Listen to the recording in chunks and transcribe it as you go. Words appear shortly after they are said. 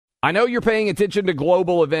I know you're paying attention to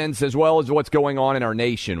global events as well as what's going on in our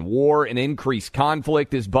nation. War and increased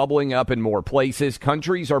conflict is bubbling up in more places.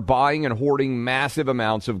 Countries are buying and hoarding massive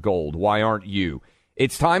amounts of gold. Why aren't you?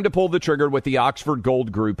 It's time to pull the trigger with the Oxford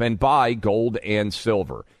Gold Group and buy gold and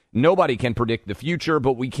silver. Nobody can predict the future,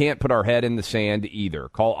 but we can't put our head in the sand either.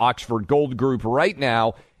 Call Oxford Gold Group right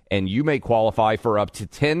now, and you may qualify for up to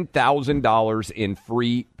 $10,000 in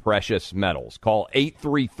free precious metals. Call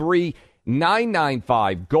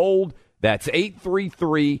 833-995-GOLD. That's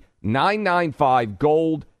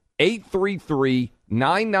 833-995-GOLD,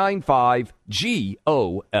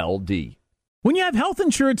 833-995-GOLD. When you have health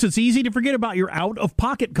insurance, it's easy to forget about your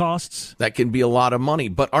out-of-pocket costs. That can be a lot of money,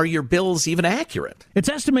 but are your bills even accurate? It's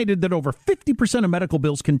estimated that over 50% of medical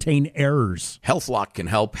bills contain errors. HealthLock can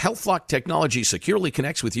help. HealthLock technology securely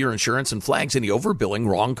connects with your insurance and flags any overbilling,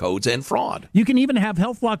 wrong codes, and fraud. You can even have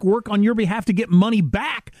HealthLock work on your behalf to get money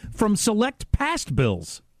back from select past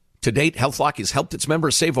bills. To date, HealthLock has helped its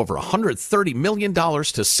members save over $130 million.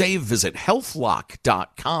 To save, visit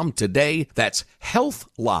healthlock.com today. That's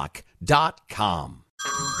healthlock.com.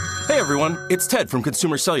 Hey everyone, it's Ted from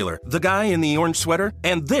Consumer Cellular, the guy in the orange sweater,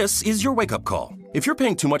 and this is your wake-up call. If you're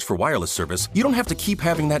paying too much for wireless service, you don't have to keep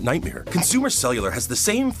having that nightmare. Consumer Cellular has the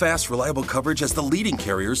same fast, reliable coverage as the leading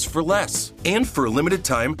carriers for less. And for a limited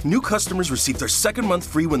time, new customers receive their second month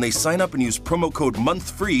free when they sign up and use promo code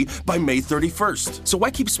MONTHFREE by May 31st. So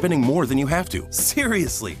why keep spending more than you have to?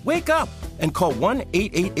 Seriously, wake up and call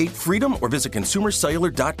 1-888-FREEDOM or visit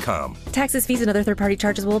consumercellular.com. Taxes, fees, and other third-party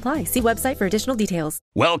charges will apply. See website for additional details.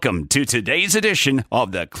 Welcome to today's edition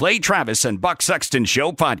of the Clay Travis and Buck Sexton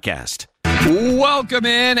Show podcast. Welcome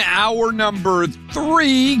in hour number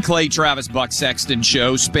 3, Clay Travis, Buck Sexton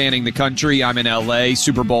Show, spanning the country. I'm in L.A.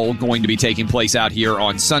 Super Bowl going to be taking place out here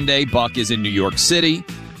on Sunday. Buck is in New York City.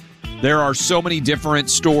 There are so many different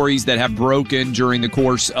stories that have broken during the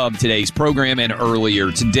course of today's program and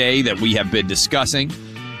earlier today that we have been discussing.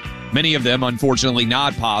 Many of them, unfortunately,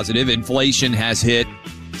 not positive. Inflation has hit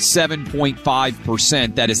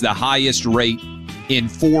 7.5%. That is the highest rate in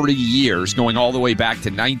 40 years, going all the way back to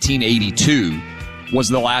 1982 was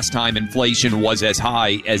the last time inflation was as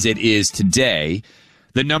high as it is today.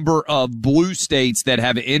 The number of blue states that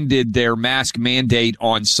have ended their mask mandate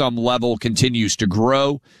on some level continues to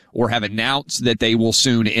grow or have announced that they will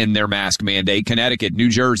soon end their mask mandate. Connecticut, New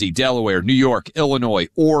Jersey, Delaware, New York, Illinois,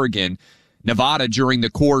 Oregon, Nevada, during the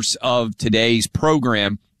course of today's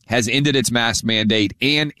program, has ended its mask mandate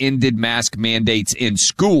and ended mask mandates in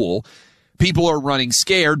school. People are running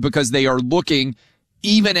scared because they are looking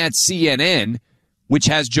even at CNN, which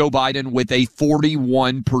has Joe Biden with a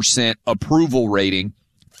 41% approval rating,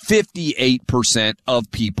 58% of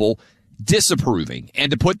people disapproving. And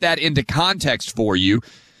to put that into context for you,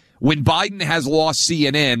 when Biden has lost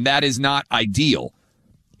CNN, that is not ideal.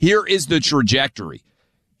 Here is the trajectory.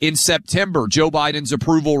 In September, Joe Biden's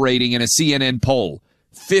approval rating in a CNN poll,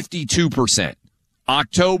 52%.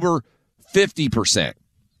 October, 50%.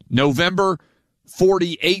 November,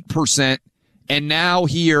 48%. And now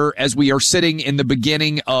here, as we are sitting in the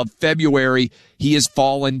beginning of February, he has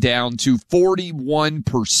fallen down to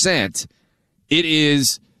 41%. It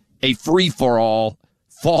is a free-for-all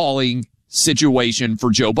falling situation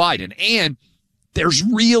for Joe Biden. And there's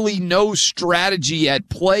really no strategy at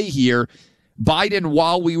play here. Biden,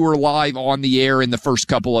 while we were live on the air in the first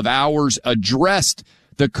couple of hours, addressed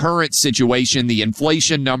the current situation, the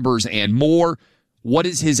inflation numbers, and more. What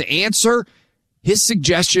is his answer? His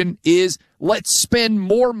suggestion is let's spend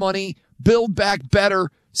more money, build back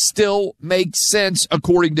better, still makes sense.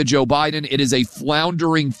 According to Joe Biden, it is a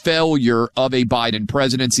floundering failure of a Biden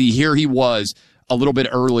presidency. Here he was a little bit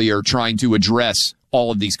earlier trying to address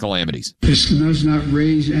all of these calamities. This does not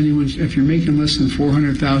raise anyone's, if you're making less than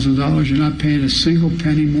 $400,000, you're not paying a single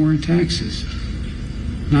penny more in taxes.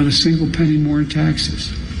 Not a single penny more in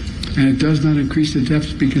taxes. And it does not increase the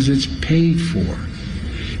deficit because it's paid for.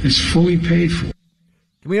 It's fully paid for.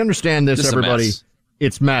 Can we understand this everybody?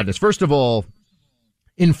 It's madness. First of all,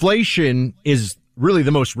 inflation is really the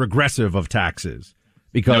most regressive of taxes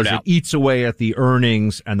because it eats away at the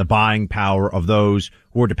earnings and the buying power of those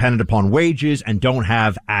who are dependent upon wages and don't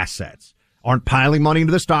have assets, aren't piling money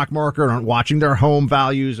into the stock market, aren't watching their home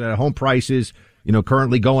values, home prices,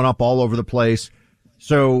 currently going up all over the place.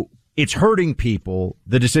 So it's hurting people,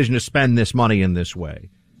 the decision to spend this money in this way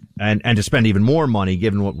and to spend even more money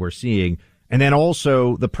given what we're seeing. And then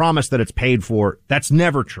also the promise that it's paid for, that's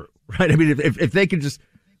never true, right? I mean, if they could just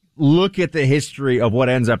look at the history of what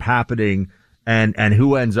ends up happening and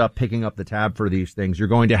who ends up picking up the tab for these things, you're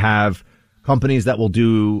going to have companies that will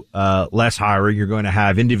do less hiring. You're going to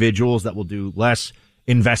have individuals that will do less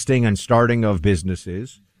investing and starting of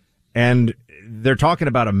businesses. And they're talking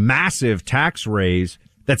about a massive tax raise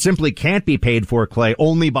that simply can't be paid for, Clay,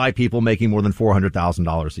 only by people making more than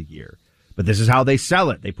 $400,000 a year. But this is how they sell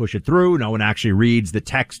it. They push it through. No one actually reads the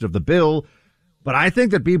text of the bill. But I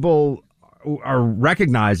think that people are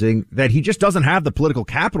recognizing that he just doesn't have the political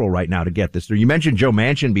capital right now to get this through. You mentioned Joe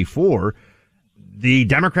Manchin before. The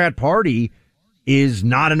Democrat Party is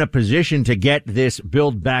not in a position to get this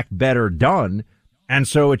Build Back Better done. And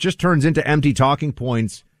so it just turns into empty talking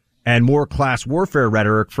points and more class warfare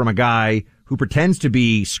rhetoric from a guy who pretends to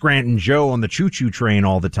be Scranton Joe on the choo-choo train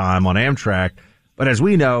all the time on Amtrak. But as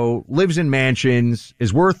we know, lives in mansions,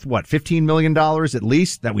 is worth, what, $15 million at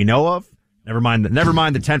least that we know of? Never mind the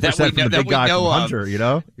 10% from the big guy from Hunter, you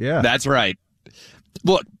know? Yeah. That's right.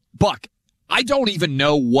 Look, Buck, I don't even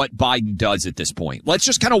know what Biden does at this point. Let's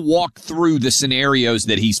just kind of walk through the scenarios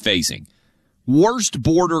that he's facing. Worst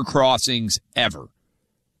border crossings ever.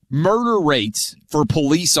 Murder rates for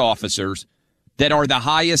police officers that are the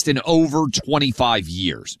highest in over 25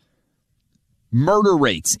 years. Murder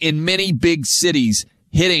rates in many big cities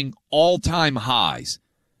hitting all-time highs.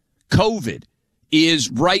 COVID is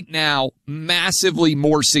right now massively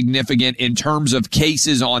more significant in terms of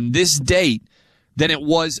cases on this date than it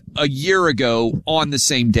was a year ago on the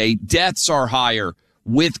same date. Deaths are higher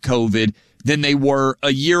with COVID than they were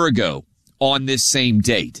a year ago on this same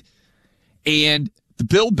date. And the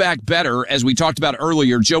Build Back Better, as we talked about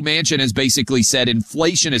earlier, Joe Manchin has basically said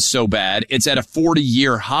inflation is so bad, it's at a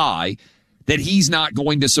 40-year high, that he's not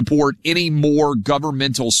going to support any more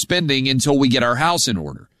governmental spending until we get our house in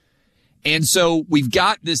order. And so we've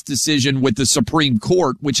got this decision with the Supreme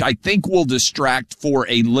Court, which I think will distract for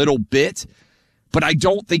a little bit, but I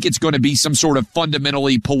don't think it's going to be some sort of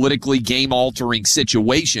fundamentally politically game-altering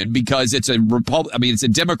situation because it's a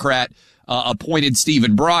Democrat appointed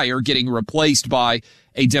Stephen Breyer getting replaced by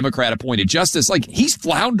a Democrat appointed justice. Like, he's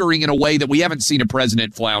floundering in a way that we haven't seen a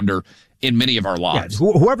president flounder in many of our lives.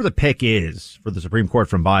 Yeah, whoever the pick is for the Supreme Court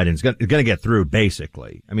from Biden is going to get through,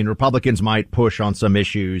 basically. I mean, Republicans might push on some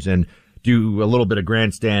issues and do a little bit of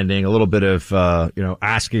grandstanding, a little bit of,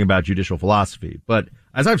 asking about judicial philosophy. But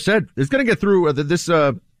as I've said, it's going to get through. This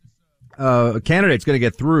candidate's going to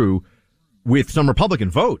get through with some Republican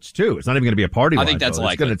votes too. It's not even going to be a party line. I think that's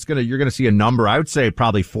likely. You're going to see a number. I would say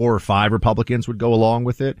probably 4 or 5 Republicans would go along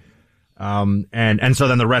with it. And so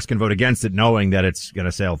then the rest can vote against it, knowing that it's going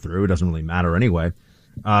to sail through. It doesn't really matter anyway.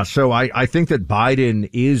 So I think that Biden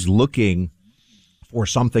is looking for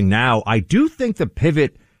something now. I do think the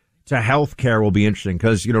pivot to health care will be interesting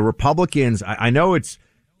because, Republicans, I know it's,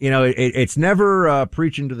 it's never,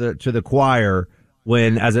 preaching to the choir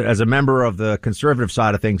when, as a member of the conservative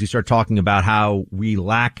side of things, you start talking about how we're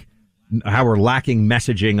lacking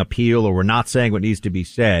messaging appeal, or we're not saying what needs to be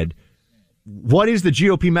said. What is the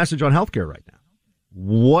GOP message on healthcare right now?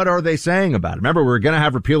 What are they saying about it? Remember, we were going to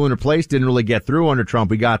have repeal and replace, didn't really get through under Trump.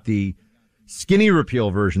 We got the skinny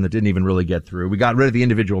repeal version that didn't even really get through. We got rid of the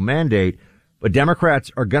individual mandate, but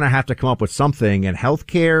Democrats are going to have to come up with something, and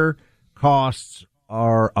healthcare costs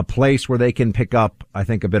are a place where they can pick up, I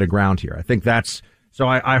think, a bit of ground here. I think that's, so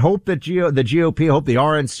I hope that the GOP, I hope the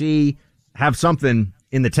RNC have something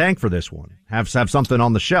in the tank for this one, have something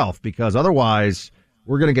on the shelf, because otherwise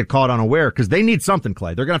we're going to get caught unaware, because they need something,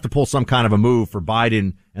 Clay. They're going to have to pull some kind of a move for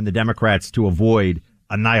Biden and the Democrats to avoid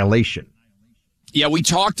annihilation. Yeah, we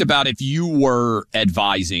talked about if you were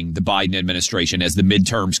advising the Biden administration as the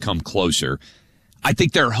midterms come closer, I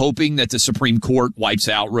think they're hoping that the Supreme Court wipes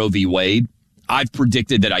out Roe v. Wade. I've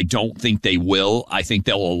predicted that I don't think they will. I think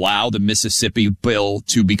they'll allow the Mississippi bill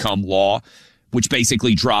to become law, which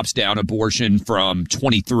basically drops down abortion from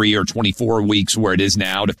 23 or 24 weeks where it is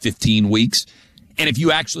now to 15 weeks. And if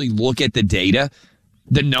you actually look at the data,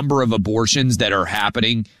 the number of abortions that are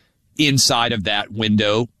happening inside of that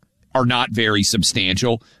window are not very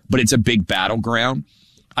substantial, but it's a big battleground.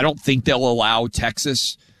 I don't think they'll allow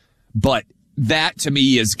Texas, but that to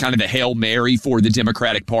me is kind of the Hail Mary for the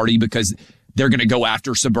Democratic Party, because they're going to go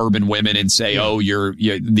after suburban women and say, oh, you're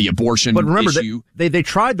the abortion issue. But remember, they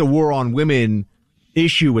tried the war on women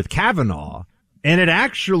issue with Kavanaugh, and it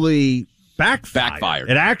actually backfired.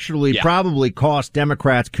 It actually probably cost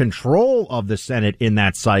Democrats control of the Senate in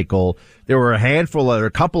that cycle. There were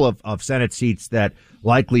a couple of Senate seats that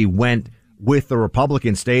likely went with the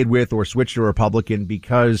Republican, stayed with or switched to Republican,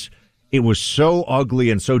 because it was so ugly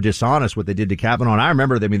and so dishonest what they did to Kavanaugh. And I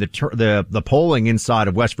remember, the polling inside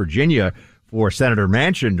of West Virginia for Senator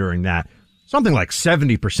Manchin during that, something like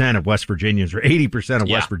 70% of West Virginians, or 80% of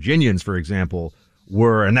West Virginians, for example,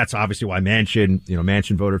 were, and that's obviously why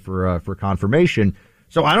Manchin voted for confirmation.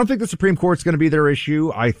 So I don't think the Supreme Court's going to be their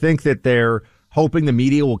issue. I think that they're hoping the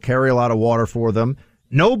media will carry a lot of water for them.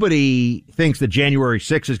 nobody thinks that January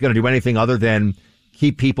 6th is going to do anything other than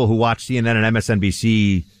keep people who watch CNN and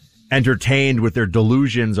MSNBC entertained with their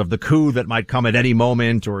delusions of the coup that might come at any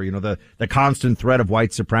moment, or, the constant threat of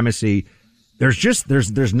white supremacy.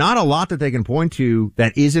 There's not a lot that they can point to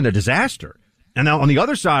that isn't a disaster. And now on the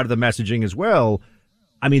other side of the messaging as well,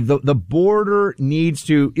 I mean, the border needs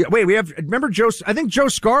to wait. Remember I think Joe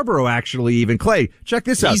Scarborough actually even, Clay, check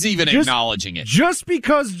this out. He's even acknowledging it. Just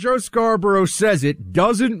because Joe Scarborough says it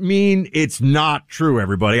doesn't mean it's not true,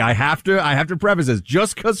 everybody. I have to preface this.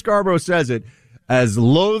 Just because Scarborough says it, as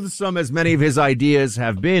loathsome as many of his ideas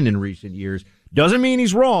have been in recent years, doesn't mean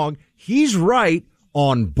he's wrong. He's right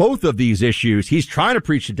on both of these issues. He's trying to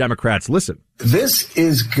preach to Democrats, listen. This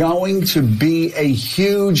is going to be a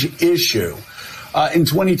huge issue in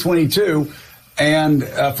 2022. And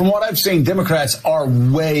from what I've seen, Democrats are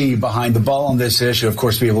way behind the ball on this issue. Of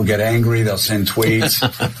course, people get angry. They'll send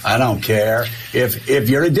tweets. I don't care. If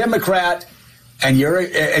you're a Democrat and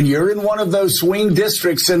you're in one of those swing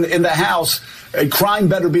districts in the House, crime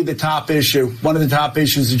better be the top issue, one of the top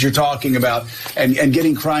issues that you're talking about, and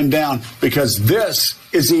getting crime down, because this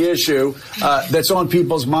is the issue that's on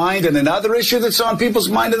people's mind. And another issue that's on people's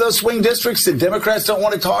mind in those swing districts that Democrats don't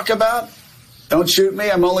want to talk about, don't shoot me,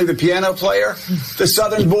 I'm only the piano player, the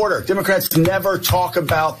southern border. Democrats never talk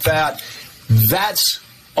about that. That's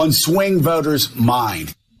on swing voters'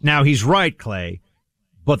 mind. Now, he's right, Clay,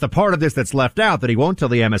 but the part of this that's left out that he won't tell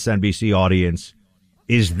the MSNBC audience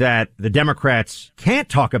is that the Democrats can't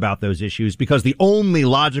talk about those issues because the only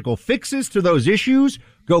logical fixes to those issues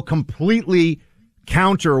go completely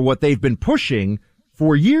counter what they've been pushing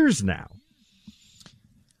for years now.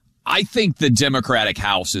 I think the Democratic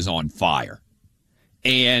House is on fire,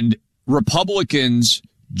 and Republicans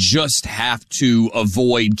just have to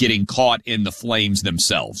avoid getting caught in the flames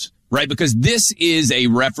themselves, right? Because this is a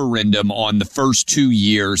referendum on the first 2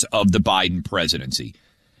 years of the Biden presidency.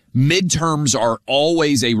 Midterms are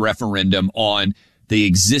always a referendum on the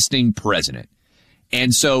existing president.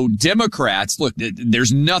 And so Democrats, look,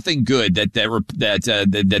 there's nothing good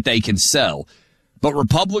that they can sell, but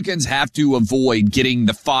Republicans have to avoid getting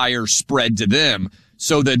the fire spread to them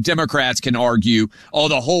so the Democrats can argue, oh,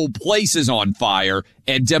 the whole place is on fire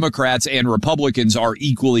and Democrats and Republicans are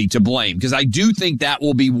equally to blame. Because I do think that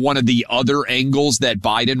will be one of the other angles that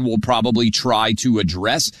Biden will probably try to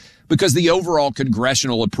address, because the overall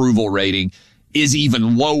congressional approval rating is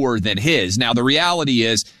even lower than his. Now, the reality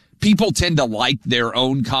is people tend to like their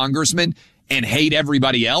own congressman and hate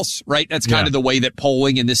everybody else, right? That's kind of the way that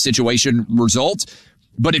polling in this situation results.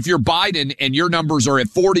 But if you're Biden and your numbers are at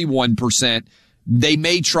 41%, they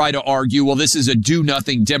may try to argue, well, this is a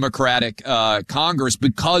do-nothing Democratic Congress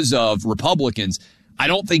because of Republicans. I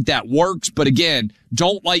don't think that works. But again,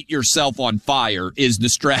 don't light yourself on fire is the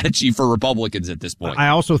strategy for Republicans at this point. I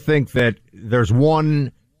also think that there's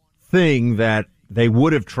one thing that they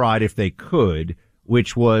would have tried if they could,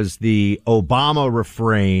 which was the Obama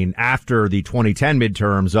refrain after the 2010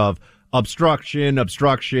 midterms of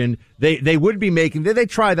obstruction. They would be making, they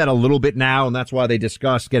try that a little bit now, and that's why they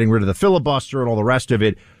discussed getting rid of the filibuster and all the rest of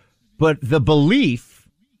it. But the belief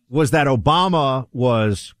was that Obama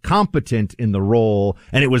was competent in the role,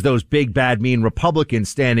 and it was those big, bad, mean Republicans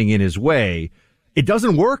standing in his way. It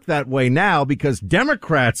doesn't work that way now because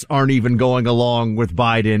Democrats aren't even going along with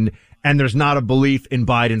Biden, and there's not a belief in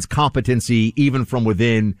Biden's competency even from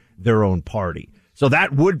within their own party. So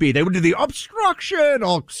that would be, they would do the obstruction,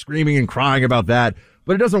 all screaming and crying about that.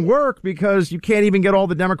 But it doesn't work because you can't even get all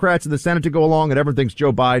the Democrats in the Senate to go along, and everyone thinks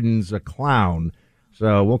Joe Biden's a clown.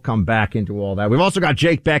 So we'll come back into all that. We've also got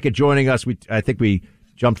Jake Beckett joining us. I think we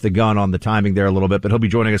jumped the gun on the timing there a little bit, but he'll be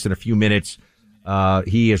joining us in a few minutes.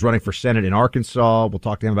 He is running for Senate in Arkansas. We'll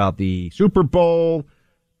talk to him about the Super Bowl,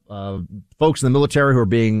 folks in the military who are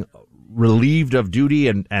being relieved of duty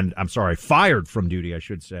and fired from duty, I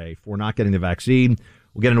should say, for not getting the vaccine.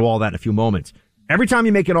 We'll get into all that in a few moments. Every time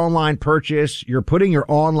you make an online purchase, you're putting your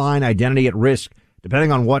online identity at risk.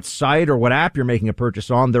 Depending on what site or what app you're making a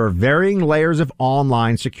purchase on, there are varying layers of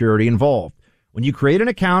online security involved. When you create an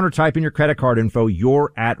account or type in your credit card info,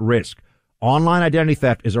 you're at risk. Online identity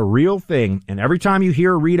theft is a real thing, and every time you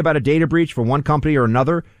hear or read about a data breach from one company or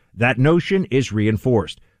another, that notion is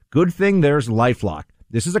reinforced. Good thing there's LifeLock.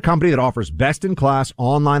 This is a company that offers best-in-class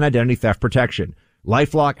online identity theft protection.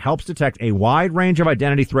 LifeLock helps detect a wide range of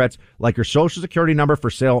identity threats like your social security number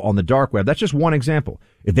for sale on the dark web. That's just one example.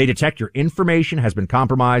 If they detect your information has been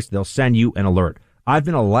compromised, they'll send you an alert. I've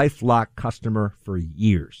been a LifeLock customer for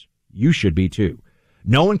years. You should be too.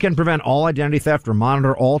 No one can prevent all identity theft or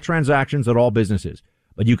monitor all transactions at all businesses,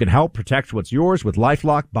 but you can help protect what's yours with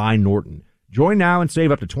LifeLock by Norton. Join now and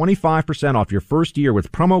save up to 25% off your first year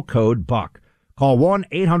with promo code BUCK. Call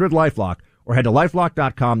 1-800-LifeLock or head to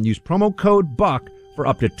lifelock.com and use promo code BUCK for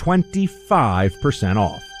up to 25%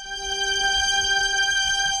 off.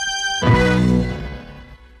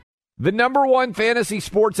 The number one fantasy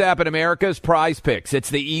sports app in America is Prize Picks. It's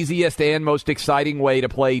the easiest and most exciting way to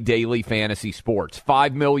play daily fantasy sports.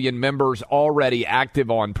 5 million members already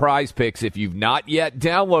active on Prize Picks. If you've not yet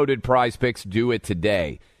downloaded Prize Picks, do it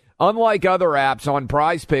today. Unlike other apps on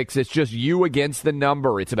Prize Picks, it's just you against the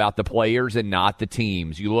number. It's about the players and not the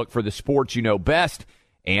teams. You look for the sports you know best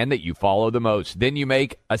and that you follow the most. Then you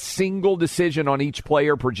make a single decision on each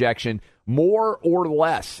player projection, more or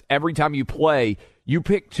less. Every time you play, you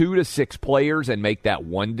pick 2 to 6 players and make that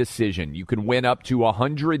one decision. You can win up to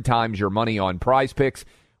 100 times your money on Prize Picks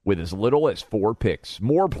with as little as 4 picks.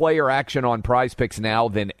 More player action on Prize Picks now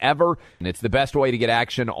than ever, and it's the best way to get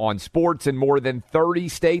action on sports in more than 30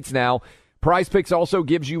 states now. Prize Picks also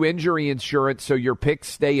gives you injury insurance so your picks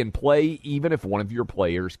stay in play even if one of your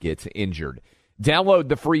players gets injured. Download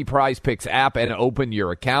the free Prize Picks app and open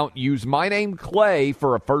your account. Use my name Clay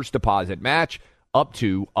for a first deposit match up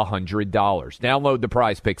to $100. Download the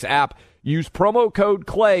Prize Picks app. Use promo code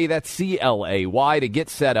CLAY, that's C-L-A-Y, to get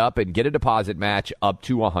set up and get a deposit match up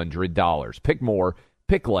to $100. Pick more,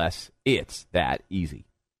 pick less. It's that easy.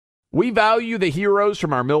 We value the heroes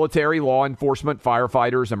from our military, law enforcement,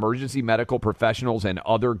 firefighters, emergency medical professionals, and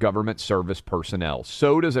other government service personnel.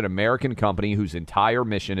 So does an American company whose entire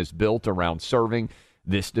mission is built around serving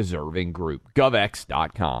this deserving group.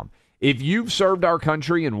 GovX.com. If you've served our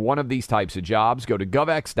country in one of these types of jobs, go to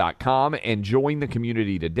GovX.com and join the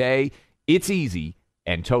community today. It's easy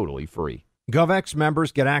and totally free. GovX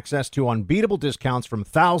members get access to unbeatable discounts from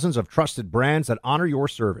thousands of trusted brands that honor your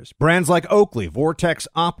service. Brands like Oakley, Vortex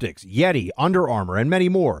Optics, Yeti, Under Armour, and many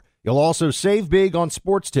more. You'll also save big on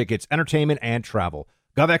sports tickets, entertainment, and travel.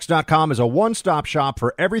 GovX.com is a one-stop shop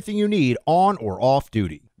for everything you need on or off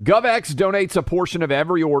duty. GovX donates a portion of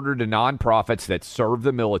every order to nonprofits that serve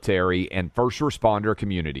the military and first responder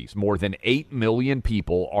communities. More than 8 million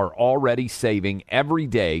people are already saving every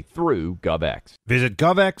day through GovX. Visit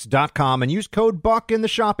GovX.com and use code BUCK in the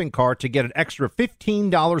shopping cart to get an extra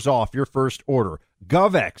 $15 off your first order.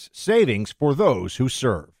 GovX, savings for those who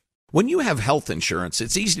serve. When you have health insurance,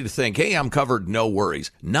 it's easy to think, hey, I'm covered, no worries.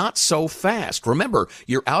 Not so fast. Remember,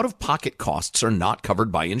 your out-of-pocket costs are not covered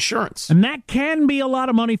by insurance. And that can be a lot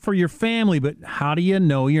of money for your family, but how do you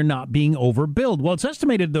know you're not being overbilled? Well, it's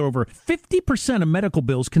estimated that over 50% of medical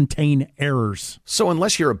bills contain errors. So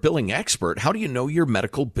unless you're a billing expert, how do you know your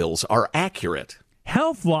medical bills are accurate?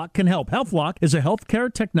 HealthLock can help. HealthLock is a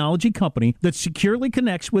healthcare technology company that securely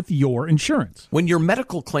connects with your insurance. When your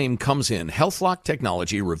medical claim comes in, HealthLock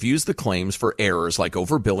technology reviews the claims for errors like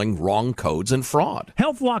overbilling, wrong codes, and fraud.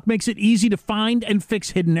 HealthLock makes it easy to find and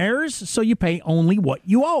fix hidden errors so you pay only what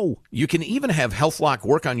you owe. You can even have HealthLock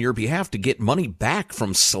work on your behalf to get money back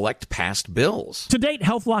from select past bills. To date,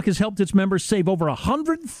 HealthLock has helped its members save over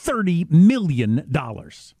 $130 million.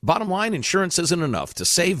 Bottom line, insurance isn't enough. To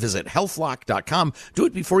save, visit healthlock.com. Do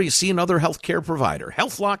it before you see another healthcare provider.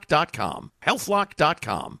 Healthlock.com.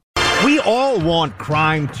 Healthlock.com. We all want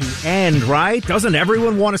crime to end, right? Doesn't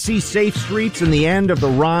everyone want to see safe streets and the end of the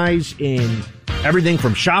rise in everything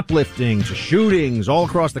from shoplifting to shootings all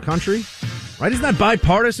across the country? Right? Isn't that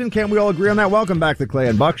bipartisan? Can't we all agree on that? Welcome back to the Clay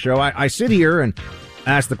and Buck Show. I sit here and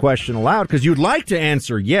ask the question aloud because you'd like to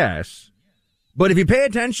answer yes. But if you pay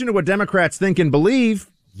attention to what Democrats think and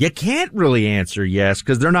believe, you can't really answer yes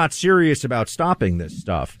because they're not serious about stopping this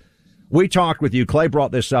stuff. We talked with you. Clay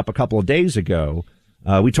brought this up a couple of days ago.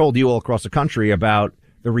 We told you all across the country about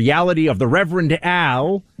the reality of the Reverend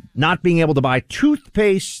Al not being able to buy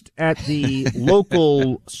toothpaste at the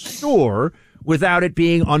local store without it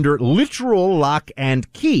being under literal lock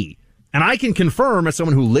and key. And I can confirm, as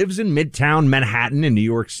someone who lives in Midtown Manhattan in New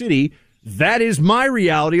York City, that is my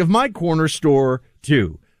reality of my corner store,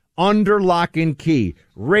 too. Under lock and key,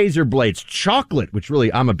 razor blades, chocolate, which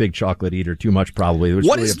really, I'm a big chocolate eater, too much probably. What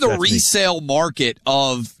really is the resale market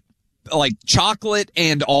of like chocolate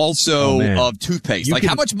and also of toothpaste? Like,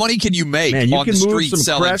 how much money can you make on the street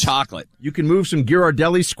selling chocolate? You can move some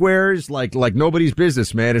Ghirardelli squares like nobody's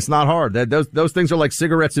business, man. It's not hard. Those things are like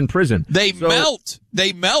cigarettes in prison. They melt.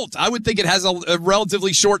 They melt. I would think it has a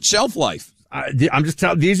relatively short shelf life. I'm just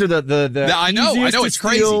telling. These are the I know it's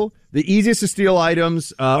crazy. The easiest to steal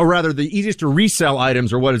items, or rather the easiest to resell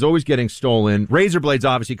items, are what is always getting stolen. Razor blades,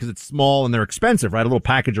 obviously, because it's small and they're expensive, right? A little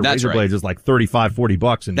package of razor blades is like $35,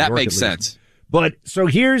 $40 in New York. That makes sense. But so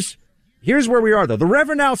here's where we are, though. The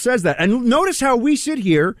Reverend Al says that, and notice how we sit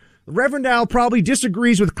here. The Reverend Al probably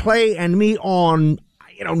disagrees with Clay and me on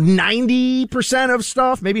 90% of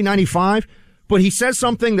stuff, maybe 95%, but he says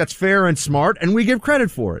something that's fair and smart, and we give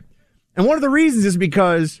credit for it. And one of the reasons is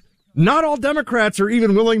because not all Democrats are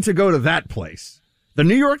even willing to go to that place. The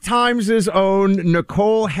New York Times' own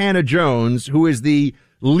Nicole Hannah-Jones, who is the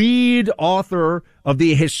lead author of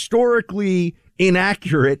the historically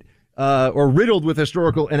inaccurate or riddled with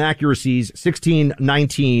historical inaccuracies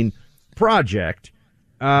 1619 project,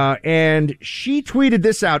 and she tweeted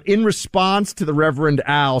this out in response to the Reverend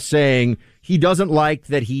Al saying he doesn't like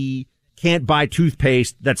that he can't buy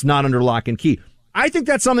toothpaste that's not under lock and key. I think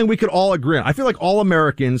that's something we could all agree on. I feel like all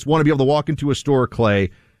Americans want to be able to walk into a store,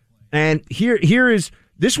 Clay. And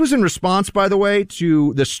this was in response, by the way,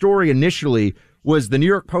 to the story initially was the New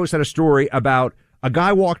York Post had a story about a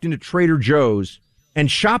guy walked into Trader Joe's and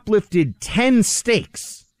shoplifted 10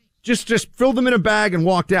 steaks. Just filled them in a bag and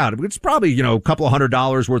walked out. It's probably, a couple of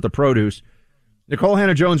 $100 worth of produce. Nicole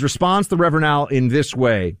Hannah-Jones responds to Reverend Al in this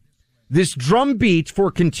way. This drumbeat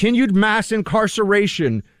for continued mass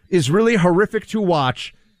incarceration is really horrific to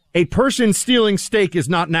watch. A person stealing steak is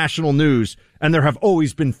not national news, and there have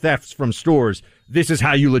always been thefts from stores. This is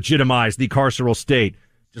how you legitimize the carceral state.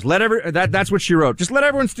 Just let that's what she wrote. Just let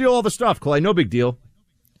everyone steal all the stuff, Clay. No big deal.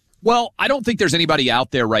 Well, I don't think there's anybody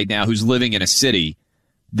out there right now who's living in a city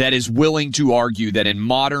that is willing to argue that in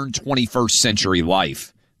modern 21st century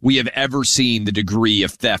life, we have ever seen the degree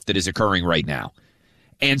of theft that is occurring right now.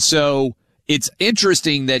 And so it's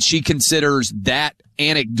interesting that she considers that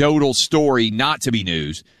anecdotal story not to be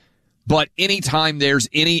news. But anytime there's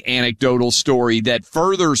any anecdotal story that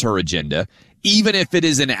furthers her agenda, even if it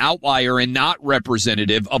is an outlier and not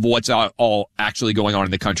representative of what's all actually going on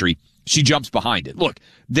in the country, she jumps behind it. Look,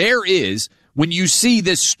 when you see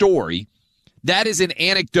this story, that is an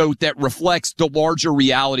anecdote that reflects the larger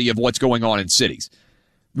reality of what's going on in cities.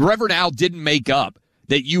 Reverend Al didn't make up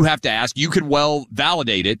that you have to ask. You can well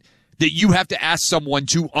validate it, that you have to ask someone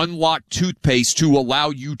to unlock toothpaste to allow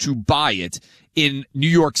you to buy it in New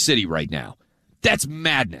York City right now. That's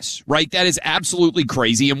madness, right? That is absolutely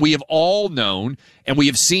crazy. And we have all known, and we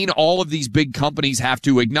have seen all of these big companies have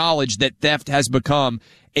to acknowledge that theft has become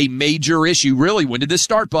a major issue. Really, when did this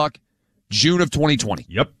start, Buck? June of 2020.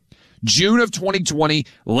 Yep. June of 2020,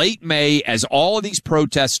 late May, as all of these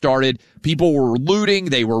protests started, people were looting,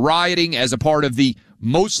 they were rioting as a part of the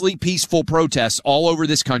mostly peaceful protests all over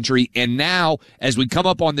this country. And now, as we come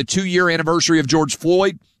up on the 2-year anniversary of George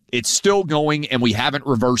Floyd, it's still going, and we haven't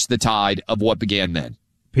reversed the tide of what began then.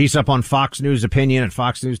 Piece up on Fox News Opinion at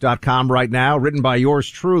foxnews.com right now, written by yours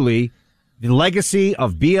truly. The legacy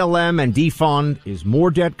of BLM and defund is more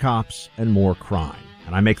dead cops and more crime.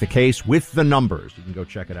 And I make the case with the numbers. You can go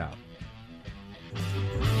check it out.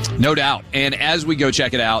 No doubt. And as we go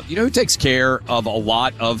check it out, who takes care of a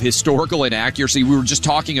lot of historical inaccuracy? We were just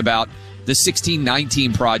talking about the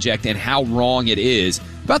 1619 project and how wrong it is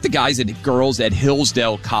about the guys and girls at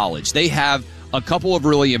Hillsdale College. They have a couple of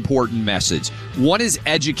really important messages. One is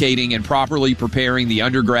educating and properly preparing the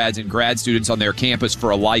undergrads and grad students on their campus for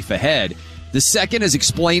a life ahead. The second is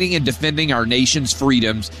explaining and defending our nation's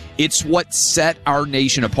freedoms. It's what set our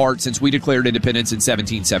nation apart since we declared independence in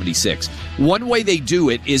 1776. One way they do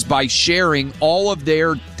it is by sharing all of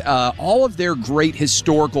their great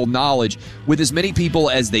historical knowledge with as many people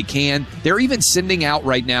as they can. They're even sending out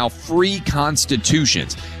right now free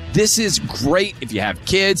constitutions. This is great if you have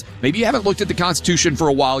kids. Maybe you haven't looked at the Constitution for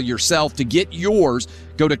a while yourself. To get yours,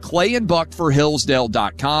 go to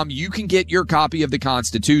clayandbuckforhillsdale.com. You can get your copy of the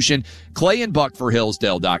Constitution,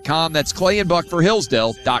 clayandbuckforhillsdale.com. That's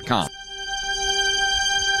clayandbuckforhillsdale.com.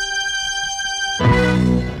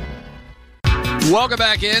 Welcome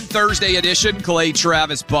back in. Thursday edition, Clay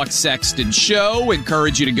Travis, Buck Sexton Show.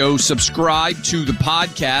 Encourage you to go subscribe to the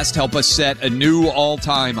podcast. Help us set a new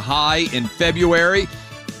all-time high in February.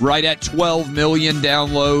 Right at 12 million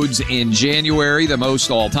downloads in January, the most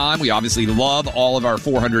all time. We obviously love all of our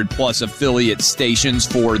 400-plus affiliate stations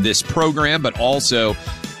for this program, but also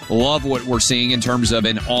love what we're seeing in terms of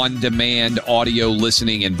an on-demand audio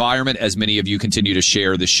listening environment as many of you continue to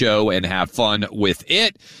share the show and have fun with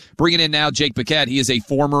it. Bringing in now Jake Paquette. He is a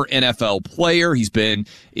former NFL player. He's been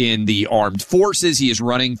in the armed forces. He is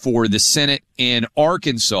running for the Senate in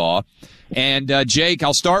Arkansas. And, Jake,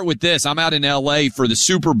 I'll start with this. I'm out in L.A. for the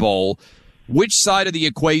Super Bowl. Which side of the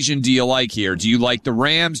equation do you like here? Do you like the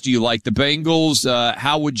Rams? Do you like the Bengals?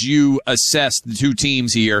 How would you assess the two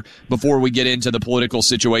teams here before we get into the political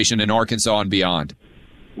situation in Arkansas and beyond?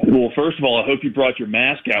 Well, first of all, I hope you brought your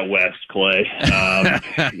mask out west, Clay.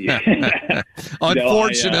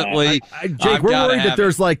 Unfortunately, Jake, we're worried that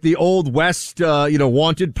there's like the old West,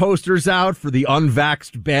 wanted posters out for the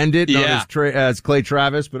unvaxxed bandit known as Clay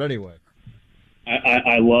Travis. But anyway.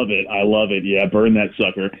 I love it. I love it. Yeah, burn that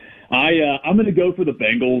sucker. I'm going to go for the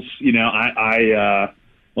Bengals. You know,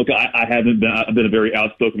 look, I haven't been. I've been a very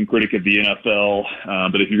outspoken critic of the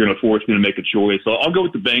NFL, but if you're going to force me to make a choice, I'll go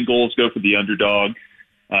with the Bengals. Go for the underdog.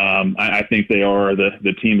 I think they are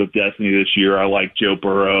the team of destiny this year. I like Joe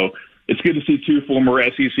Burrow. It's good to see two former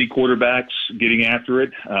SEC quarterbacks getting after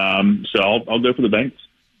it. So I'll go for the Bengals.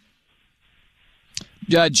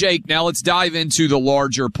 Jake, now let's dive into the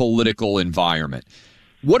larger political environment.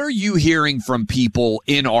 What are you hearing from people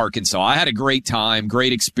in Arkansas? I had a great time,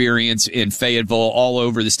 great experience in Fayetteville, all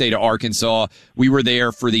over the state of Arkansas. We were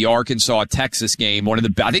there for the Arkansas-Texas game,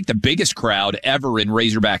 I think the biggest crowd ever in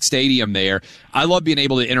Razorback Stadium there. I love being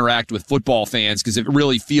able to interact with football fans because it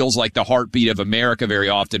really feels like the heartbeat of America very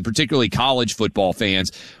often, particularly college football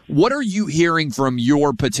fans. What are you hearing from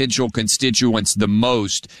your potential constituents the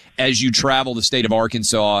most as you travel the state of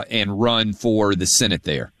Arkansas and run for the Senate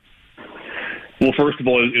there? Well, first of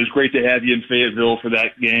all, it was great to have you in Fayetteville for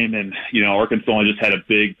that game. And, you know, Arkansas just had a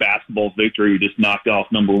big basketball victory. We just knocked off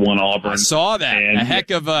number 1 Auburn. I saw that. And a heck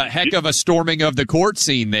of a storming of the court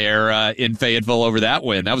scene there in Fayetteville over that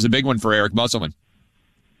win. That was a big one for Eric Musselman.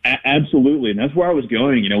 Absolutely. And that's where I was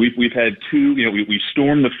going. You know, we've had two, you know, we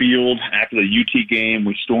stormed the field after the UT game.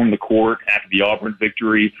 We stormed the court after the Auburn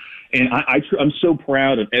victory. And I'm so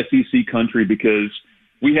proud of SEC country because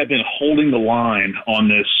we have been holding the line on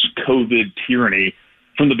this COVID tyranny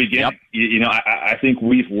from the beginning. Yep. You know, I think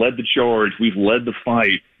we've led the charge. We've led the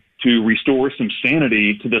fight to restore some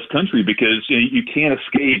sanity to this country because you can't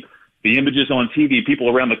escape the images on TV.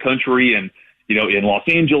 People around the country and, you know, in Los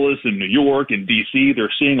Angeles and New York and D.C.,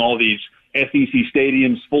 they're seeing all these SEC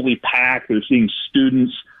stadiums fully packed. They're seeing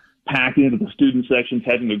students packed into the student sections,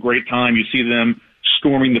 having a great time. You see them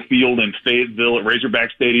storming the field in Fayetteville at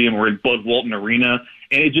Razorback Stadium or in Bud Walton Arena.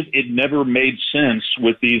 And it never made sense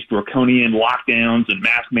with these draconian lockdowns and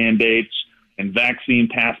mask mandates and vaccine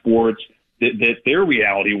passports that their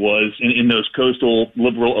reality was in those coastal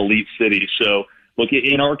liberal elite cities. So, look,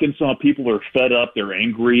 in Arkansas, people are fed up. They're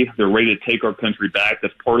angry. They're ready to take our country back.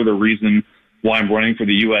 That's part of the reason why I'm running for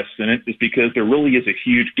the U.S. Senate is because there really is a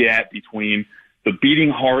huge gap between the beating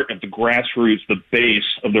heart of the grassroots, the base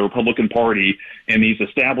of the Republican Party, and these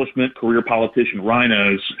establishment career politician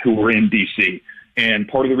rhinos who are in D.C., and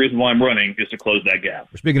part of the reason why I'm running is to close that gap.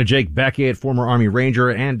 We're speaking to Jake Beckett, former Army Ranger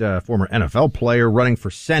and former NFL player running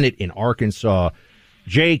for Senate in Arkansas.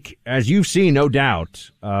 Jake, as you've seen, no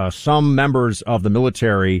doubt, some members of the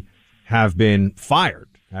military have been fired,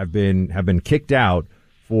 have been kicked out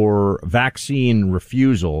for vaccine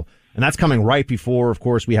refusal. And that's coming right before, of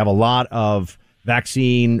course, we have a lot of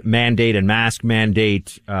vaccine mandate and mask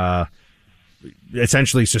mandate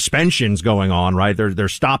essentially suspensions going on, right? They're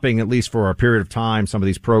stopping, at least for a period of time, some of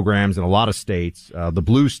these programs in a lot of states, the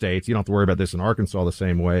blue states. You don't have to worry about this in Arkansas the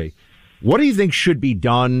same way. What do you think should be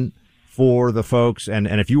done for the folks? And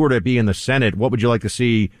if you were to be in the Senate, what would you like to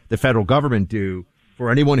see the federal government do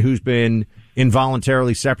for anyone who's been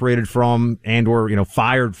involuntarily separated from and or, you know,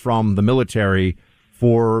 fired from the military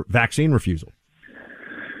for vaccine refusal?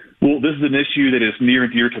 Well, this is an issue that is near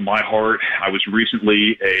and dear to my heart. I was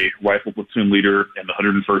recently a rifle platoon leader in the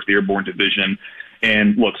 101st Airborne Division.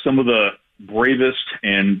 And look, some of the bravest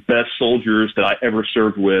and best soldiers that I ever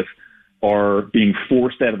served with are being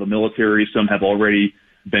forced out of the military. Some have already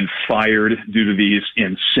been fired due to these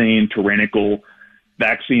insane, tyrannical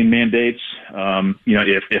vaccine mandates. You know,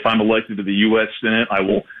 if I'm elected to the U.S. Senate, I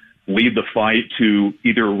will lead the fight to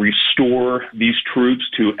either restore these troops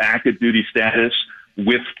to active duty status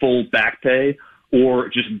with full back pay, or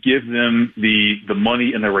just give them the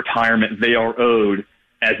money and the retirement they are owed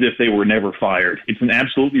as if they were never fired. It's an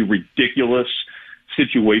absolutely ridiculous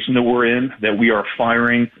situation that we're in, that we are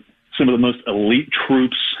firing some of the most elite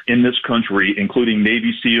troops in this country, including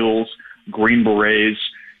Navy SEALs, Green Berets,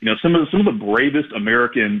 you know, some of the bravest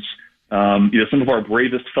Americans, you know, some of our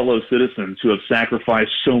bravest fellow citizens who have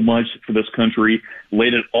sacrificed so much for this country,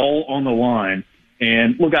 laid it all on the line.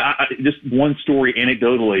 And look, just one story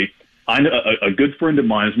anecdotally, I know a good friend of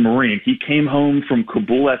mine is a Marine. He came home from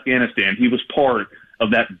Kabul, Afghanistan. He was part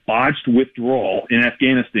of that botched withdrawal in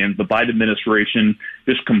Afghanistan. The Biden administration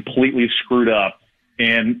just completely screwed up.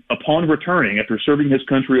 And upon returning, after serving his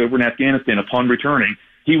country over in Afghanistan, upon returning,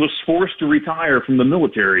 he was forced to retire from the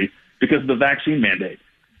military because of the vaccine mandate.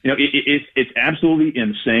 You know, it's absolutely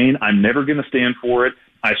insane. I'm never going to stand for it.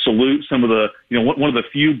 I salute some of the, you know, one of the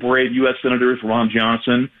few brave U.S. senators, Ron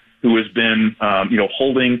Johnson, who has been, you know,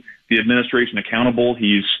 holding the administration accountable.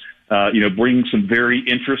 He's, you know, bringing some very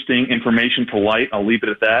interesting information to light. I'll leave it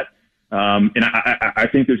at that. And I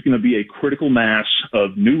think there's going to be a critical mass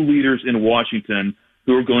of new leaders in Washington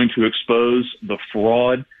who are going to expose the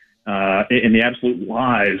fraud and the absolute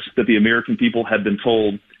lies that the American people have been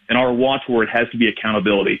told. And our watchword has to be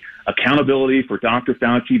accountability. Accountability for Dr.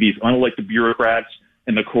 Fauci, these unelected bureaucrats,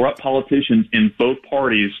 and the corrupt politicians in both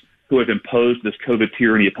parties who have imposed this COVID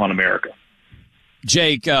tyranny upon America.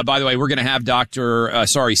 Jake, by the way, we're going to have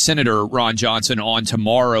Senator Ron Johnson on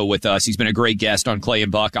tomorrow with us. He's been a great guest on Clay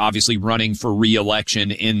and Buck, obviously running for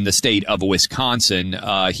re-election in the state of Wisconsin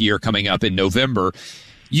here coming up in November.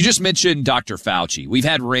 You just mentioned Dr. Fauci. We've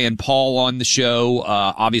had Rand Paul on the show.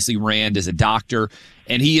 Obviously, Rand is a doctor,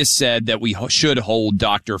 and he has said that we should hold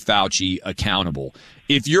Dr. Fauci accountable.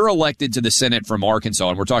 If you're elected to the Senate from Arkansas,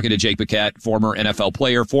 and we're talking to Jake Paquette, former NFL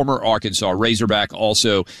player, former Arkansas Razorback,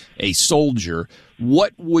 also a soldier,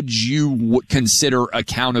 what would you consider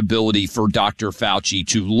accountability for Dr. Fauci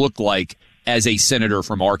to look like as a senator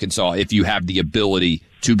from Arkansas if you have the ability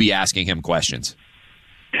to be asking him questions?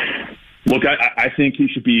 Look, I think he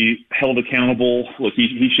should be held accountable. Look,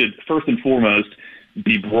 he should first and foremost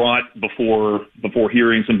be brought before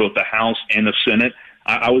hearings in both the House and the Senate.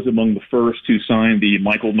 I was among the first to sign the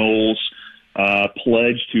Michael Knowles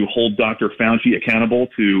pledge to hold Dr. Fauci accountable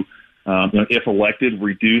to, if elected,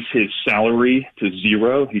 reduce his salary to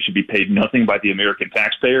zero. He should be paid nothing by the American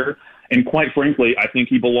taxpayer. And quite frankly, I think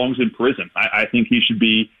he belongs in prison. I think he should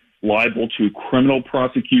be liable to criminal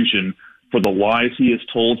prosecution for the lies he has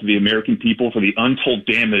told to the American people, for the untold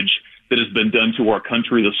damage that has been done to our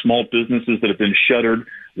country, the small businesses that have been shuttered,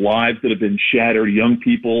 lives that have been shattered, young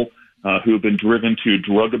people who have been driven to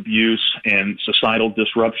drug abuse and societal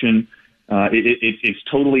disruption. It's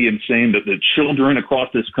totally insane that the children across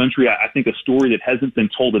this country, I think a story that hasn't been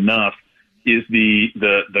told enough is the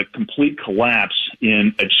complete collapse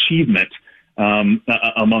in achievement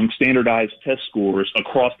among standardized test scores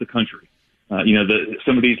across the country.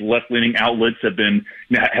 Some of these left-leaning outlets have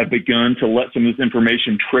begun to let some of this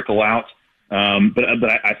information trickle out. But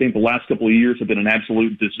I think the last couple of years have been an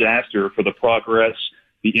absolute disaster for the progress,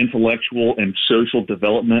 the intellectual and social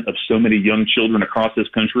development of so many young children across this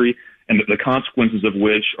country, and the consequences of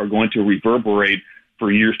which are going to reverberate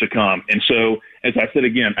for years to come. And so, as I said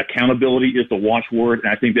again, accountability is the watchword,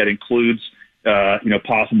 and I think that includes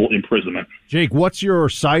possible imprisonment. Jake, what's your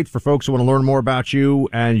site for folks who want to learn more about you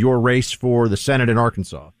and your race for the Senate in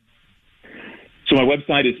Arkansas? So my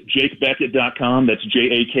website is jakebeckett.com. That's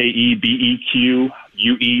JakeBequette,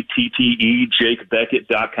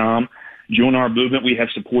 jakebeckett.com. Join our movement. We have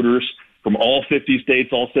supporters from all 50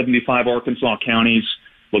 states, all 75 Arkansas counties.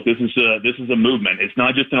 Look, this is a movement. It's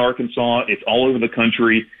not just in Arkansas. It's all over the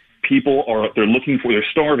country. They're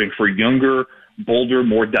starving for younger, bolder,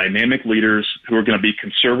 more dynamic leaders who are going to be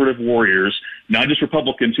conservative warriors, not just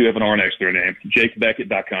Republicans who have an R next to their name.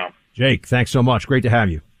 JakeBeckett.com. Jake, thanks so much. Great to have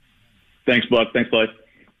you. Thanks, Buck. Thanks, Bud.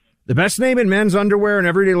 The best name in men's underwear and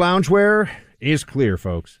everyday loungewear is clear,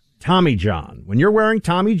 folks. Tommy John. When you're wearing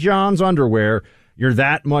Tommy John's underwear, you're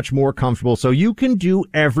that much more comfortable, so you can do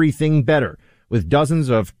everything better. With dozens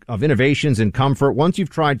of innovations in comfort, once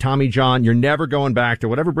you've tried Tommy John, you're never going back to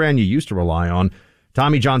whatever brand you used to rely on.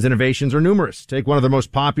 Tommy John's innovations are numerous. Take one of their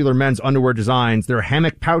most popular men's underwear designs, their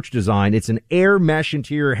hammock pouch design. It's an air mesh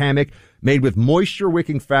interior hammock made with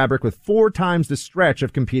moisture-wicking fabric with 4 times the stretch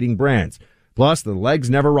of competing brands. Plus, the legs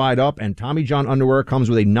never ride up, and Tommy John underwear comes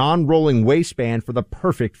with a non-rolling waistband for the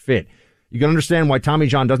perfect fit. You can understand why Tommy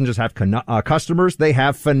John doesn't just have customers, they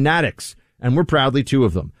have fanatics, and we're proudly 2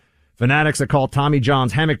 of them. Fanatics that call Tommy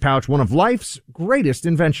John's hammock pouch one of life's greatest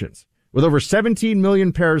inventions. With over 17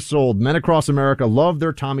 million pairs sold, men across America love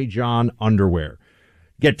their Tommy John underwear.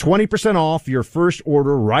 Get 20% off your first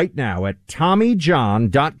order right now at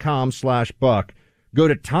TommyJohn.com/buck. Go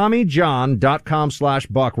to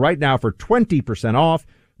TommyJohn.com/buck right now for 20% off.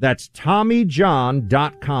 That's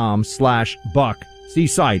TommyJohn.com/buck. See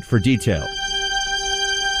site for details.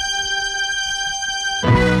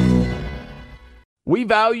 We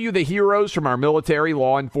value the heroes from our military,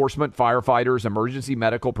 law enforcement, firefighters, emergency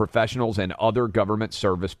medical professionals, and other government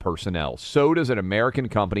service personnel. So does an American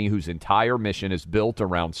company whose entire mission is built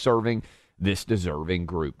around serving this deserving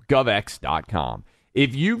group. GovX.com.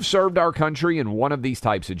 If you've served our country in one of these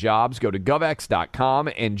types of jobs, go to GovX.com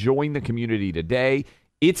and join the community today.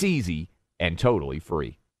 It's easy and totally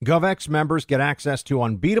free. GovX members get access to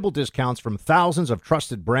unbeatable discounts from thousands of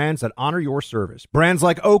trusted brands that honor your service. Brands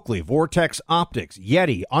like Oakley, Vortex Optics,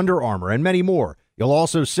 Yeti, Under Armour, and many more. You'll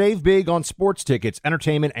also save big on sports tickets,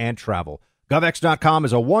 entertainment, and travel. GovX.com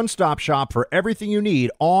is a one-stop shop for everything you need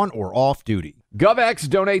on or off duty. GovX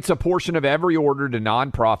donates a portion of every order to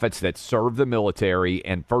nonprofits that serve the military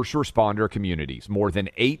and first responder communities. More than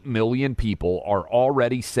 8 million people are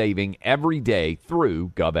already saving every day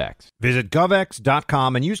through GovX. Visit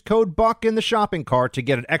govx.com and use code BUCK in the shopping cart to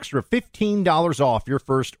get an extra $15 off your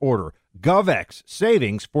first order. GovX,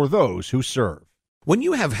 savings for those who serve. When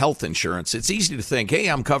you have health insurance, it's easy to think, hey,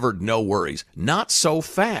 I'm covered, no worries. Not so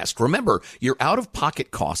fast. Remember, your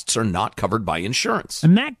out-of-pocket costs are not covered by insurance.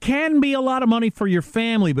 And that can be a lot of money for your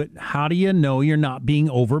family, but how do you know you're not being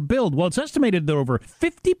overbilled? Well, it's estimated that over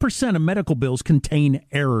 50% of medical bills contain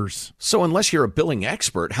errors. So unless you're a billing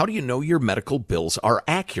expert, how do you know your medical bills are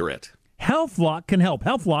accurate? HealthLock can help.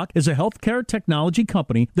 HealthLock is a healthcare technology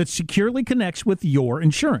company that securely connects with your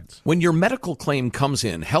insurance. When your medical claim comes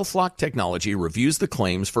in, HealthLock technology reviews the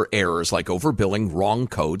claims for errors like overbilling, wrong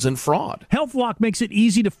codes, and fraud. HealthLock makes it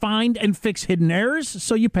easy to find and fix hidden errors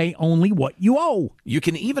so you pay only what you owe. You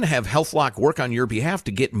can even have HealthLock work on your behalf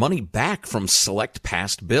to get money back from select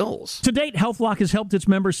past bills. To date, HealthLock has helped its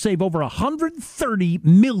members save over $130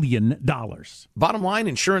 million. Bottom line,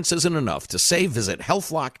 insurance isn't enough. To save, visit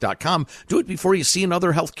healthlock.com. Do it before you see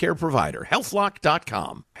another healthcare provider.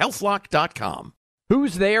 Healthlock.com. Healthlock.com.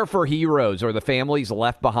 Who's there for heroes or the families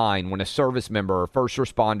left behind when a service member or first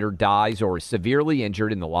responder dies or is severely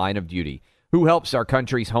injured in the line of duty? Who helps our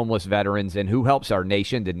country's homeless veterans, and who helps our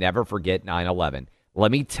nation to never forget 9/11?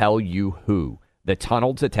 Let me tell you who. The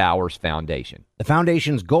Tunnel to Towers Foundation. The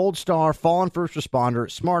Foundation's Gold Star, Fallen First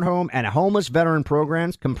Responder, Smart Home, and Homeless Veteran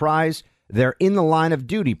programs comprise their In the Line of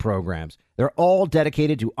Duty programs. They're all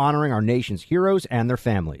dedicated to honoring our nation's heroes and their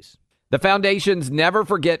families. The Foundation's Never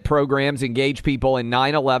Forget programs engage people in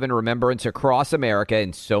 9/11 remembrance across America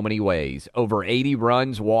in so many ways. Over 80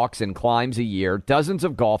 runs, walks, and climbs a year, dozens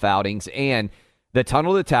of golf outings, and the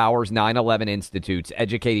Tunnel to Towers 9/11 Institutes,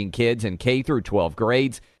 educating kids in K through 12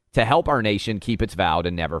 grades to help our nation keep its vow to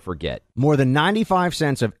never forget. More than 95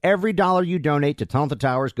 cents of every dollar you donate to Tunnel to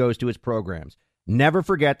Towers goes to its programs. Never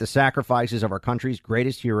forget the sacrifices of our country's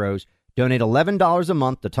greatest heroes. Donate $11 a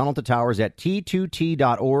month to Tunnel to Towers at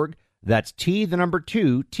T2T.org. That's T2T.org.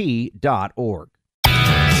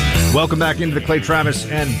 Welcome back into the Clay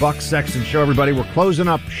Travis and Buck Sexton Show, everybody. We're closing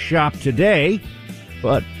up shop today,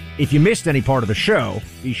 but if you missed any part of the show,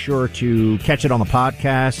 be sure to catch it on the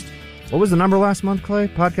podcast. What was the number last month, Clay?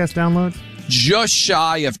 Podcast downloads? Just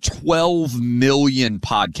shy of 12 million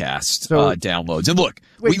podcast downloads. And look,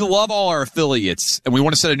 we love all our affiliates, and we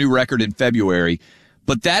want to set a new record in February,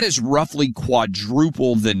 but that is roughly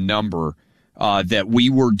quadruple the number that we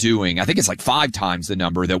were doing. I think it's like 5 times the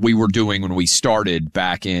number that we were doing when we started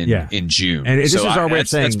back in June. And this is our way of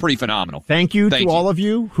saying that's pretty phenomenal. Thank you to all of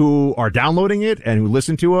you who are downloading it and who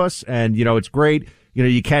listen to us. And, you know, it's great. You know,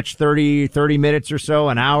 you catch 30 minutes or so,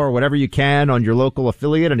 an hour, whatever you can on your local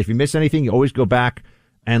affiliate. And if you miss anything, you always go back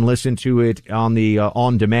and listen to it on the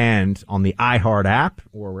on demand on the iHeart app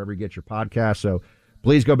or wherever you get your podcast. So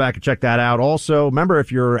please go back and check that out. Also, remember,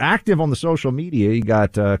 if you're active on the social media, you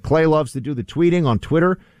got Clay loves to do the tweeting on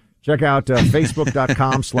Twitter. Check out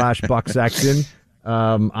Facebook.com/Buck Sexton.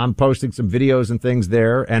 I'm posting some videos and things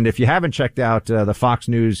there. And if you haven't checked out the Fox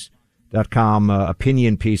News.com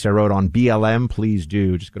opinion piece I wrote on BLM, please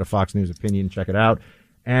do. Just go to Fox News Opinion, check it out.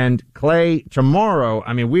 And Clay, tomorrow,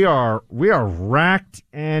 I mean, we are racked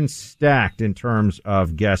and stacked in terms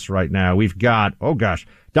of guests right now. We've got,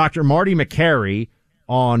 Dr. Marty McCary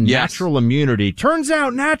on natural immunity. Turns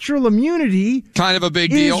out natural immunity kind of a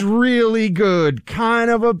big deal. Is really good.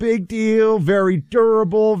 Kind of a big deal. Very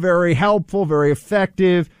durable, very helpful, very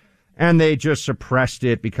effective. And they just suppressed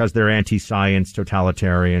it because they're anti-science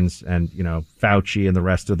totalitarians and, you know, Fauci and the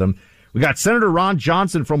rest of them. We got Senator Ron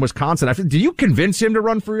Johnson from Wisconsin. Did you convince him to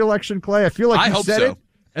run for re-election, Clay? I feel like you said it,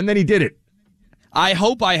 and then he did it. I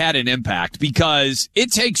hope I had an impact because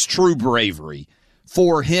it takes true bravery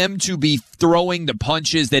for him to be throwing the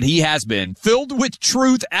punches that he has been, filled with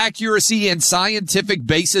truth, accuracy, and scientific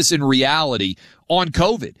basis in reality on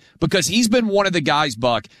COVID, because he's been one of the guys,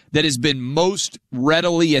 Buck, that has been most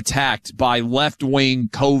readily attacked by left-wing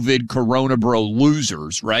COVID Corona bro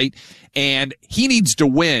losers, right? And he needs to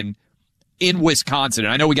win in Wisconsin.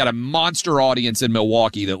 And I know we got a monster audience in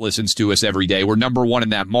Milwaukee that listens to us every day. We're number one in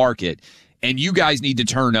that market. And you guys need to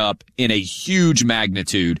turn up in a huge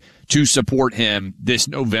magnitude to support him this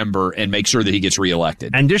November and make sure that he gets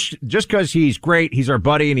reelected. And just because he's great, he's our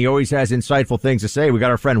buddy, and he always has insightful things to say. We got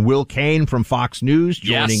our friend Will Kane from Fox News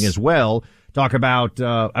joining as well. Talk about,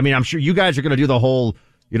 I'm sure you guys are going to do the whole,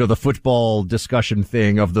 the football discussion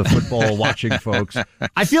thing of the football watching folks.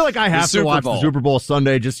 I feel like I have to watch the Super Bowl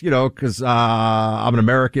Sunday just, because I'm an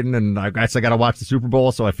American and I guess I got to watch the Super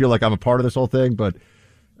Bowl, so I feel like I'm a part of this whole thing. But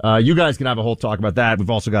You guys can have a whole talk about that. We've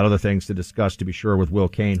also got other things to discuss, to be sure, with Will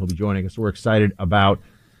Kane, who'll be joining us. We're excited about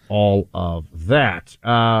all of that.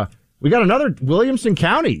 We got another Williamson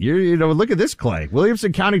County. You know, look at this, Clay.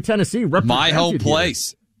 Williamson County, Tennessee. My home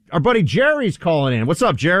place. Our buddy Jerry's calling in. What's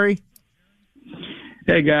up, Jerry?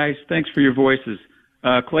 Hey, guys. Thanks for your voices.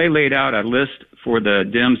 Clay laid out a list for the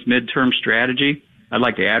Dems midterm strategy. I'd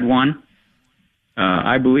like to add one.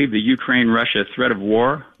 I believe the Ukraine-Russia threat of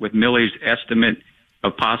war, with Milley's estimate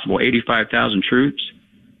of possible 85,000 troops,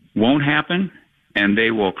 won't happen, and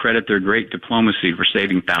they will credit their great diplomacy for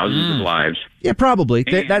saving thousands of lives. Yeah, probably.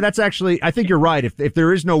 That's actually, I think you're right. If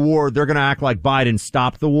there is no war, they're going to act like Biden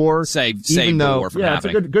stopped the war. Save the war from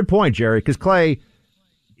happening. It's a good point, Jerry, because Clay,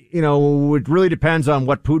 you know, it really depends on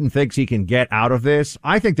what Putin thinks he can get out of this.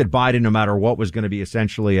 I think that Biden, no matter what, was going to be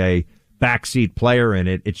essentially a backseat player in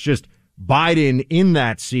it. It's just Biden in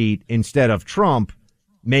that seat instead of Trump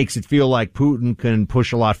makes it feel like Putin can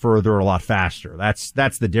push a lot further, a lot faster. That's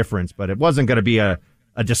the difference, but it wasn't going to be a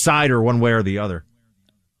decider one way or the other.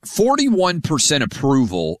 41%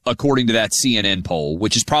 approval, according to that CNN poll,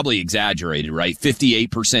 which is probably exaggerated, right?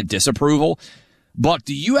 58% disapproval. Buck,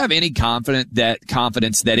 do you have any confidence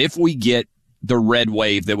that if we get the red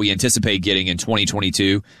wave that we anticipate getting in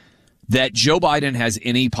 2022, that Joe Biden has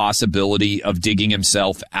any possibility of digging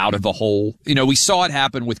himself out of a hole? You know, we saw it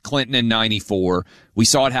happen with Clinton in 94. We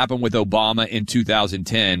saw it happen with Obama in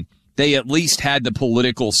 2010. They at least had the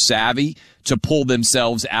political savvy to pull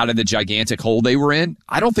themselves out of the gigantic hole they were in.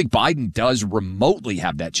 I don't think Biden does remotely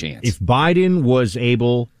have that chance. If Biden was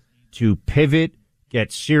able to pivot,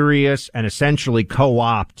 get serious, and essentially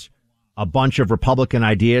co-opt a bunch of Republican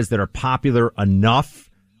ideas that are popular enough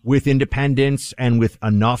with independents and with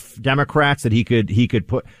enough Democrats that he could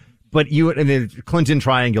put, but and the Clinton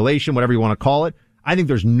triangulation, whatever you want to call it, I think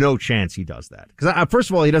there's no chance he does that. Because first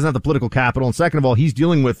of all, he doesn't have the political capital, and second of all, he's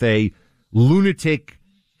dealing with a lunatic,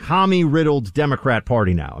 commie-riddled Democrat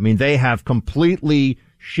Party now. I mean, they have completely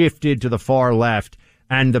shifted to the far left,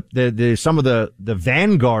 and the some of the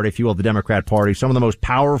vanguard, if you will, of the Democrat Party, some of the most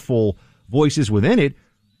powerful voices within it,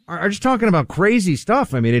 are just talking about crazy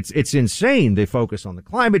stuff. I mean, it's insane. They focus on the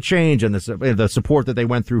climate change and the support that they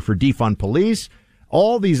went through for defund police,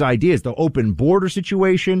 all these ideas, the open border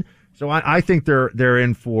situation. So I think they're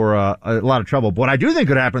in for a lot of trouble. But what I do think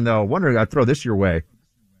could happen, though, wondering, I'd throw this your way.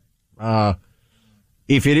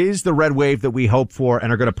 If it is the red wave that we hope for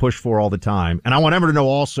and are going to push for all the time, and I want everyone to know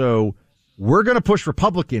also, we're going to push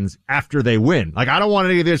Republicans after they win. Like, I don't want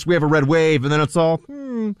any of this, we have a red wave, and then it's all,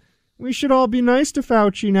 we should all be nice to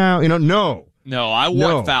Fauci now. You know, no. No, I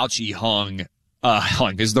want Fauci hung.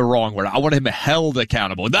 Hung is the wrong word. I want him held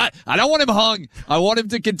accountable. I don't want him hung. I want him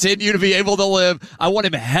to continue to be able to live. I want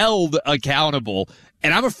him held accountable.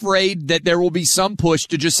 And I'm afraid that there will be some push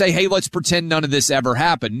to just say, hey, let's pretend none of this ever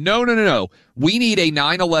happened. No. We need a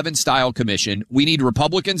 9/11 style commission. We need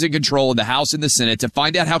Republicans in control of the House and the Senate to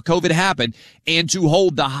find out how COVID happened and to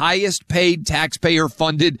hold the highest paid taxpayer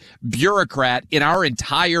funded bureaucrat in our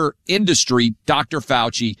entire industry, Dr.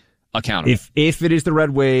 Fauci, accountable. If it is the red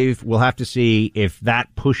wave, we'll have to see if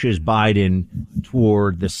that pushes Biden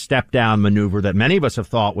toward the step down maneuver that many of us have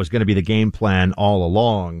thought was going to be the game plan all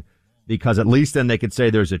along. Because at least then they could say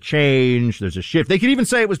there's a change, there's a shift. They could even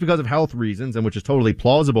say it was because of health reasons, and which is totally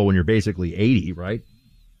plausible when you're basically 80, right?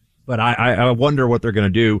 But I wonder what they're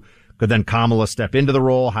going to do. Could then Kamala step into the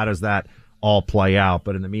role? How does that all play out?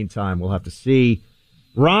 But in the meantime, we'll have to see.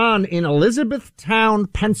 Ron in Elizabethtown,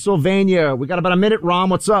 Pennsylvania. We got about a minute. Ron,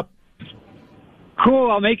 what's up?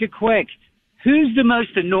 Cool. I'll make it quick. Who's the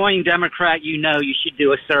most annoying Democrat you know? You should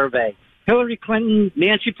do a survey. Hillary Clinton,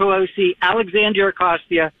 Nancy Pelosi, Alexandria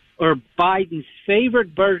Ocasio, or Biden's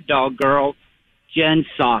favorite bird dog girl, Jen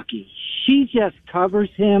Psaki. She just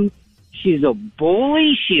covers him. She's a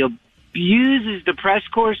bully. She abuses the press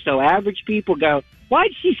corps, so average people go,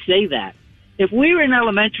 why'd she say that? If we were in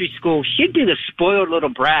elementary school, she'd be the spoiled little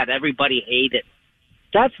brat everybody hated.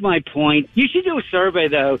 That's my point. You should do a survey,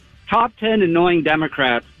 though. Top 10 annoying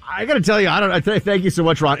Democrats. I got to tell you, thank you so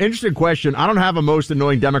much, Ron. Interesting question. I don't have a most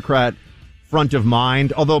annoying Democrat front of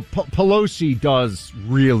mind, although Pelosi does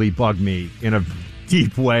really bug me in a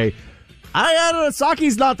deep way. I don't know.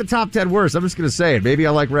 Psaki's not the top 10 worst. I'm just going to say it. Maybe I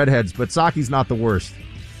like redheads, but Psaki's not the worst.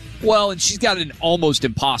 Well, and she's got an almost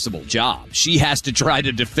impossible job. She has to try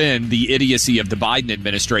to defend the idiocy of the Biden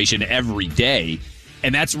administration every day.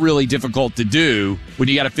 And that's really difficult to do when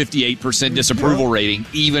you got a 58% disapproval rating,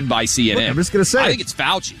 even by CNN. Look, I'm just going to say, I think it's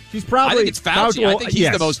Fauci. She's probably. I think it's Fauci. I think he's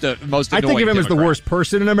the most annoying. I think of him Democrat. as the worst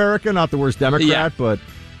person in America, not the worst Democrat. Yeah. But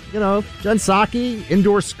Jen Psaki,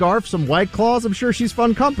 indoor scarf, some White Claws. I'm sure she's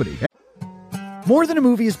fun company. More Than a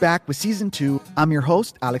Movie is back with Season 2. I'm your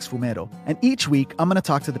host, Alex Fumero, and each week I'm going to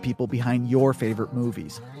talk to the people behind your favorite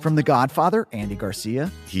movies. From The Godfather, Andy Garcia.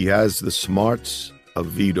 He has the smarts of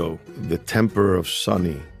Vito, the temper of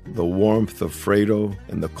Sonny, the warmth of Fredo,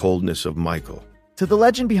 and the coldness of Michael. To the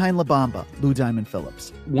legend behind La Bamba, Lou Diamond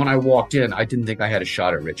Phillips. When I walked in, I didn't think I had a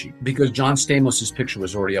shot at Richie because John Stamos' picture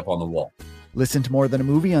was already up on the wall. Listen to More Than a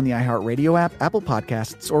Movie on the iHeartRadio app, Apple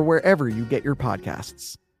Podcasts, or wherever you get your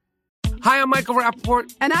podcasts. Hi, I'm Michael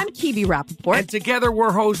Rappaport. And I'm Kibi Rappaport. And together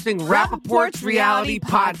we're hosting Rappaport's Reality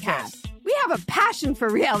Podcast. We have a passion for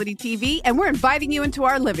reality TV, and we're inviting you into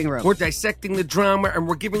our living room. We're dissecting the drama, and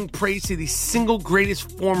we're giving praise to the single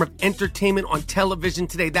greatest form of entertainment on television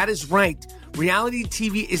today. That is right. Reality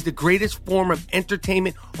TV is the greatest form of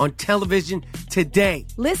entertainment on television today.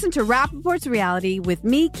 Listen to Rappaport's Reality with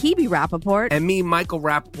me, Kibi Rappaport. And me, Michael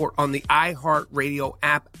Rappaport, on the iHeartRadio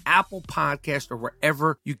app, Apple Podcast, or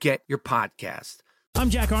wherever you get your podcast. I'm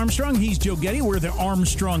Jack Armstrong. He's Joe Getty. We're the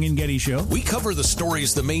Armstrong and Getty Show. We cover the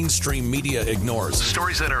stories the mainstream media ignores. The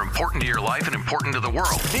stories that are important to your life and important to the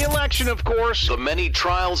world. The election, of course. The many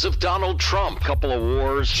trials of Donald Trump. Couple of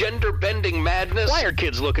wars. Gender-bending madness. Why are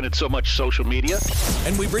kids looking at so much social media?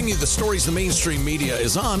 And we bring you the stories the mainstream media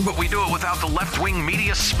is on, but we do it without the left-wing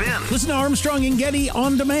media spin. Listen to Armstrong and Getty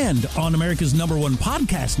on demand on America's #1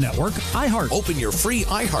 podcast network, iHeart. Open your free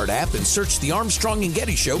iHeart app and search the Armstrong and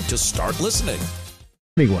Getty Show to start listening.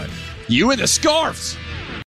 Anyway, you and the scarves.